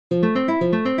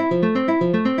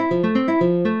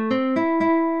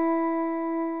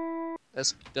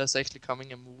there's actually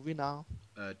coming a movie now.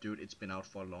 Dude, it's been out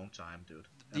for a long time, dude.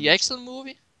 The actual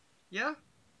movie? Yeah.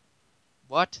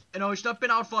 What? No, it's not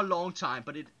been out for a long time,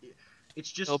 but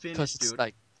it's just finished, it's dude.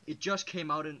 like... It just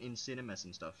came out in cinemas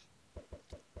and stuff.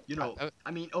 You know,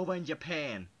 I mean, over in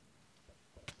Japan.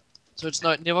 So it's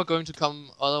never going to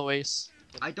come other ways?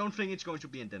 I don't think it's going to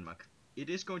be in Denmark. It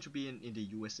is going to be in the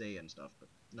USA and stuff, but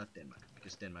not Denmark,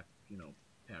 because Denmark, you know,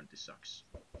 apparently sucks.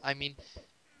 I mean,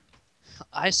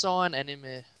 I saw an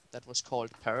anime that was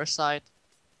called Parasite,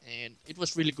 and it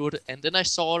was really good. And then I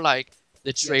saw like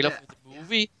the trailer for the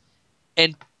movie,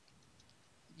 and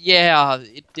yeah,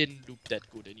 it didn't look that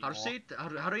good anymore.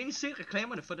 Har du egentlig set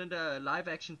reklamerne for den der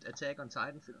live-action Attack on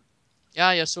Titan film? Ja,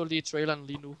 jeg så lige traileren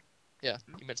lige nu. Ja,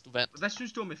 imens du vandt. Hvad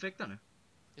synes du om effekterne?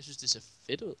 Jeg synes, det ser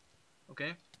fedt ud.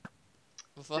 Okay.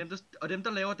 Hvorfor? Dem,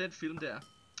 der laver den film der,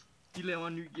 de laver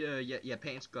en ny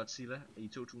japansk Godzilla i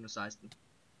 2016.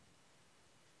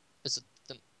 Altså,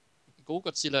 den gode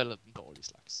Godzilla eller den dårlige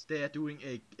slags? They are doing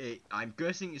I'm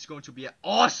guessing it's going to be an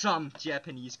awesome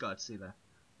Japanese Godzilla.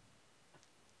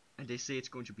 And they say it's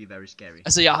going to be very scary.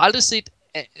 Altså, jeg har aldrig set...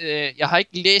 jeg har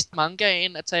ikke læst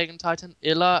mangaen Attack on Titan, og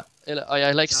jeg har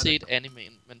heller ikke set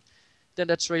animeen, men den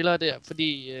der trailer der,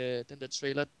 fordi den der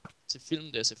trailer til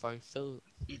filmen der ser faktisk fed ud.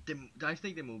 I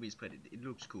think the movie is pretty. It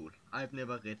looks cool. I've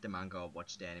never read the manga or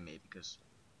watched the anime because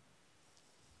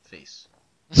face.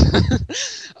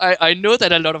 I know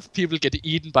that a lot of people get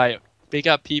eaten by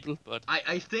bigger people, but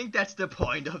I think that's the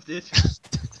point of it.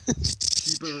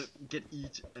 People get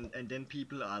eaten, and then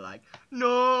people are like,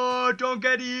 no, don't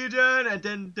get eaten, and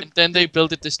then they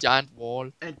built this giant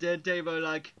wall. And then they were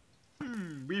like,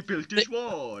 we built this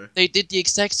wall. They did the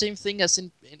exact same thing as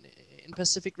in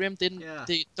Pacific Rim, didn't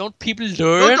they? Don't people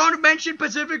learn? No, don't mention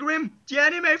Pacific Rim. The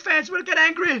anime fans will get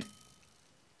angry.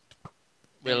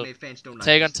 Well, anime fans don't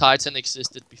Attack like on Titan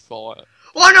existed before.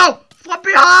 Oh no! From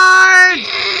behind!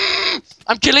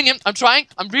 I'm killing him. I'm trying.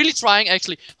 I'm really trying,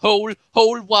 actually. Hole,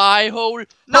 why, hole.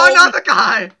 No, not the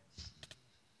guy!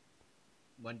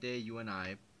 One day you and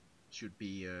I should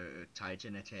be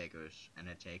Titan attackers and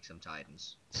attack some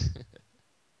Titans.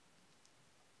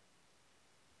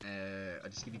 Og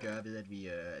det skal vi gøre ved at vi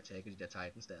attacker de der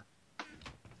Titans der.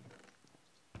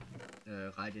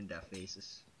 Right in their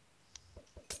faces.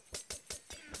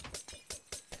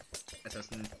 Altså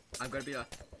sådan, I'm gonna be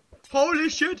like, holy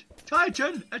shit,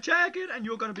 Titan, attack it, and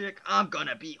you're gonna be like, I'm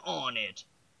gonna be on it.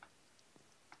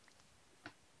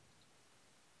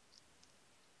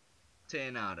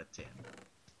 10 out of 10.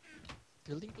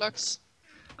 Building blocks?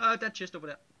 That chest over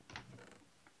there.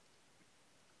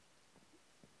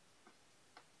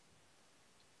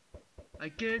 I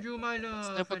gave you my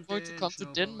love. It's never going to come to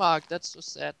Denmark. That's so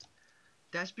sad.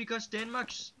 That's because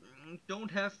Denmark's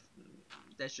don't have.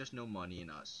 There's just no money in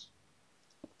us.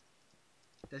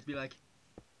 That'd be like.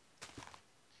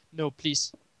 No,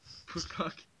 please. Good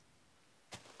luck.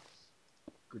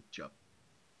 Good job.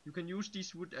 You can use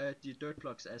these wood, the dirt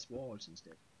blocks as walls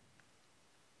instead.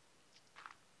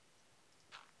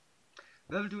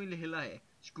 Hvad vil du egentlig hellere have?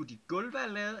 Skulle dit gulv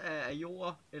være lavet af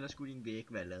jord, eller skulle din væg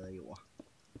være lavet af jord?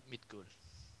 Mit gulv.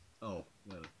 Oh,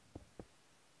 well.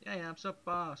 Ja, så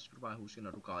skal du bare huske,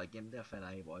 når du går igennem der,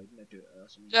 falder i voiden og dør.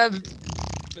 Ja,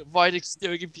 void eksisterer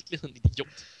jo ikke i virkeligheden, idiot.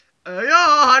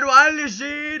 Ja, har du aldrig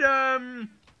set,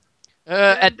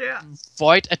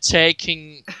 void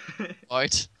attacking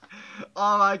void.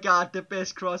 Oh my god, the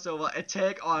best crossover.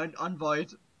 Attack on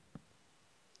void.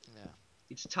 Yeah.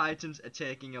 It's Titans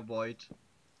attacking a void.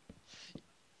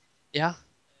 Ja.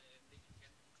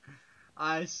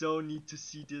 I so need to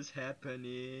see this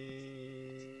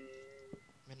happening.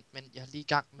 Men jeg er lige i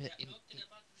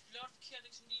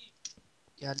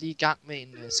gang med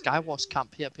en Skywars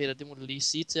kamp her, Peter. Det må du lige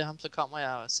sige til ham, så kommer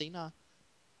jeg senere.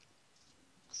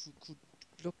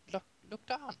 Luk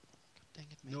døren.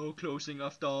 No closing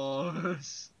of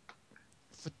doors.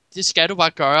 For det skal du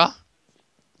bare gøre.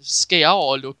 Så skal jeg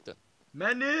overlukke den.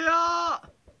 Mania!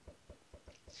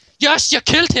 Yes, you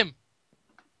killed him!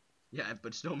 Yeah,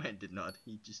 but Snowman did not.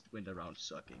 He just went around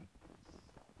sucking.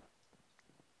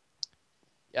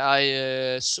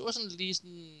 Jeg så sådan lige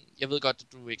sådan... Jeg ved godt,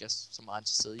 at du ikke er så meget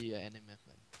interesseret i anime,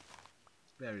 men...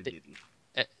 Very little.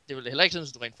 Det er vel heller ikke sådan,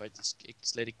 at du rent faktisk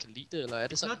slet ikke kan lide det, eller er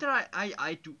det sådan? Not that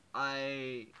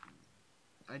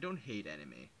I don't hate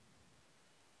anime.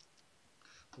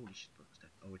 Holy shit, what was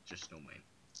that? Oh, it's just Snowman.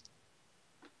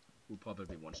 Who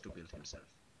probably wants to build himself.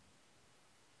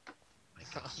 My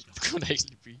god, It could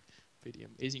actually be pretty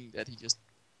amazing that he just...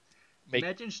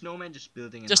 Imagine Snowman just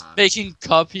building just making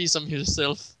copies of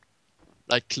himself.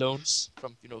 Like clones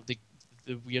from, you know,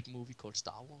 the weird movie called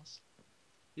Star Wars.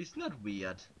 It's not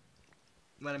weird.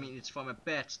 Well, I mean, it's from a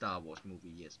bad Star Wars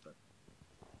movie, yes, but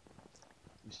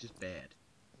it's just bad.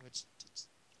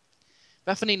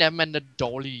 Hvad for en af dem er den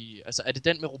dårlige? Altså, er det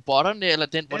den med robotterne, eller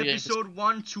den, hvor Episode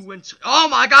 1, 2 and 3. Oh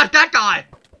my god, that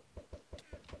guy!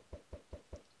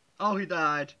 Oh, he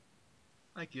died.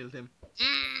 I killed him.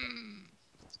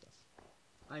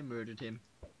 I murdered him.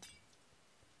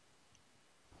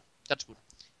 That's good.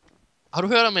 Har du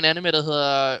hørt om en anime, der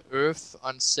hedder Earth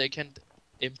on Second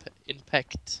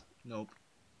Impact? Nope.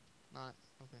 Nej,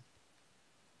 okay.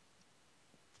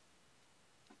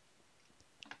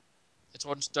 Jeg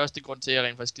tror, den største grund til, at jeg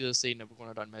rent faktisk gider at se den, er på grund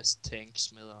af, at der er en masse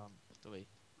tanks med, og du ved, I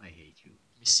hate you.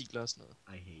 missiler og sådan noget.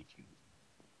 I hate you.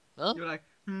 Hvad? You're like,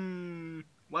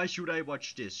 why should I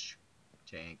watch this?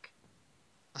 Tank.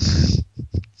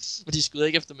 Og de skyder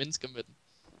ikke efter mennesker med den.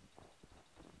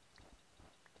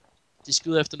 De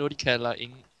skyder efter noget, de kalder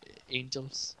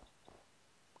angels.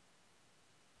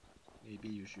 Maybe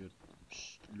you should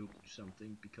look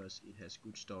something because it has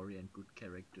good story and good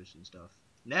characters and stuff.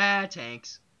 Nah,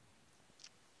 tanks.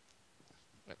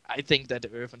 Well, I think that the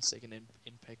Earth on Second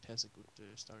Impact has a good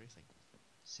story thing.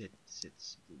 Sit.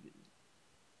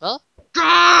 Hvad?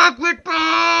 Drop with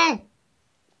bow!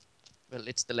 Well,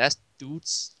 it's the last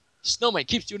dudes. Snowman,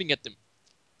 keep shooting at them.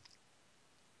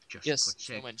 Just protect.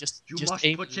 Snowman, just must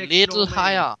aim a protect little Snowman.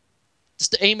 higher.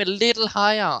 Just aim a little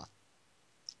higher.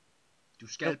 Du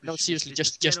skal No, seriously,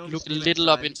 just beskytte look a Snowman little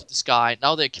up side. into the sky.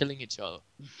 Now they're killing each other.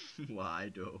 Why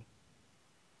though?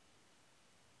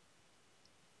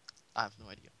 I have no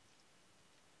idea.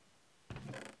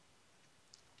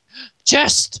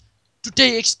 Chest! Do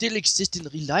they still exist in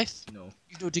real life? No.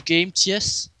 You know the game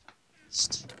chess?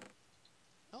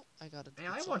 Oh, I got it. Hey,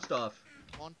 I want stuff.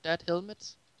 Want that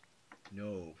helmet?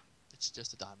 No. It's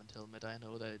just a diamond helmet. I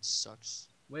know that it sucks.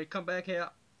 Wait, come back here.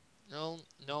 No,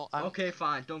 I'm Okay,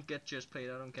 fine. Don't get chest plate.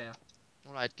 I don't care.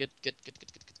 alright. Get.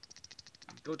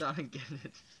 Go down and get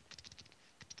it.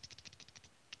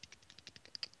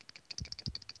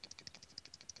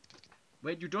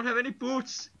 Wait, you don't have any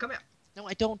boots. Come here. No,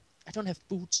 I don't. I don't have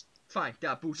boots. Fine, there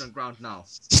are boots on ground now.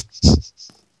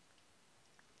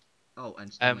 Oh,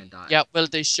 and Snowman died. Yeah. Well,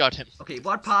 they shot him. Okay,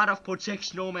 what part of protect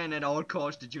Snowman at all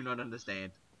costs did you not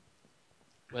understand?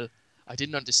 Well, I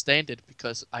didn't understand it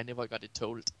because I never got it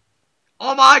told.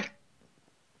 Oh my!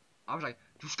 I was like,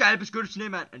 du skal beskytte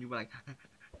Snowman, and you were like,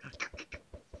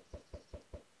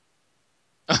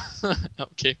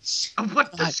 Okay. oh,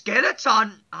 what the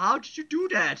skeleton? How did you do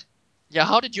that? Yeah,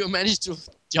 how did you manage to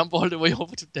jump all the way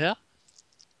over to there?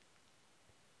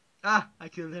 Ah, I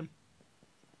killed him.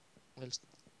 Well,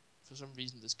 for some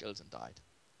reason the skeleton died.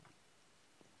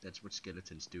 That's what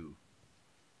skeletons do.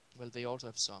 Well, they also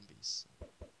have zombies.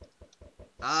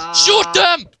 Ah! Shoot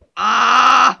them!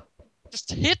 Ah!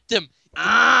 Just hit them!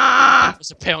 Ah! That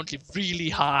was apparently really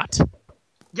hard.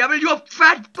 Yeah, but your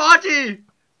fat body!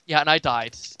 Yeah, and I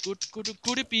died.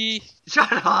 Could it be?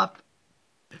 Shut up!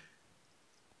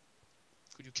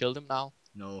 Could you kill them now?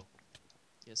 No.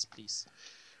 Yes, please.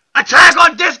 Attack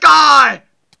on this guy!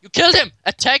 You killed him!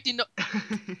 Attack the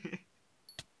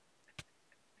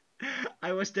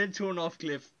I was then thrown off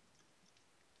cliff.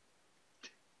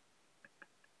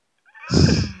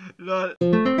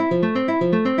 Lol.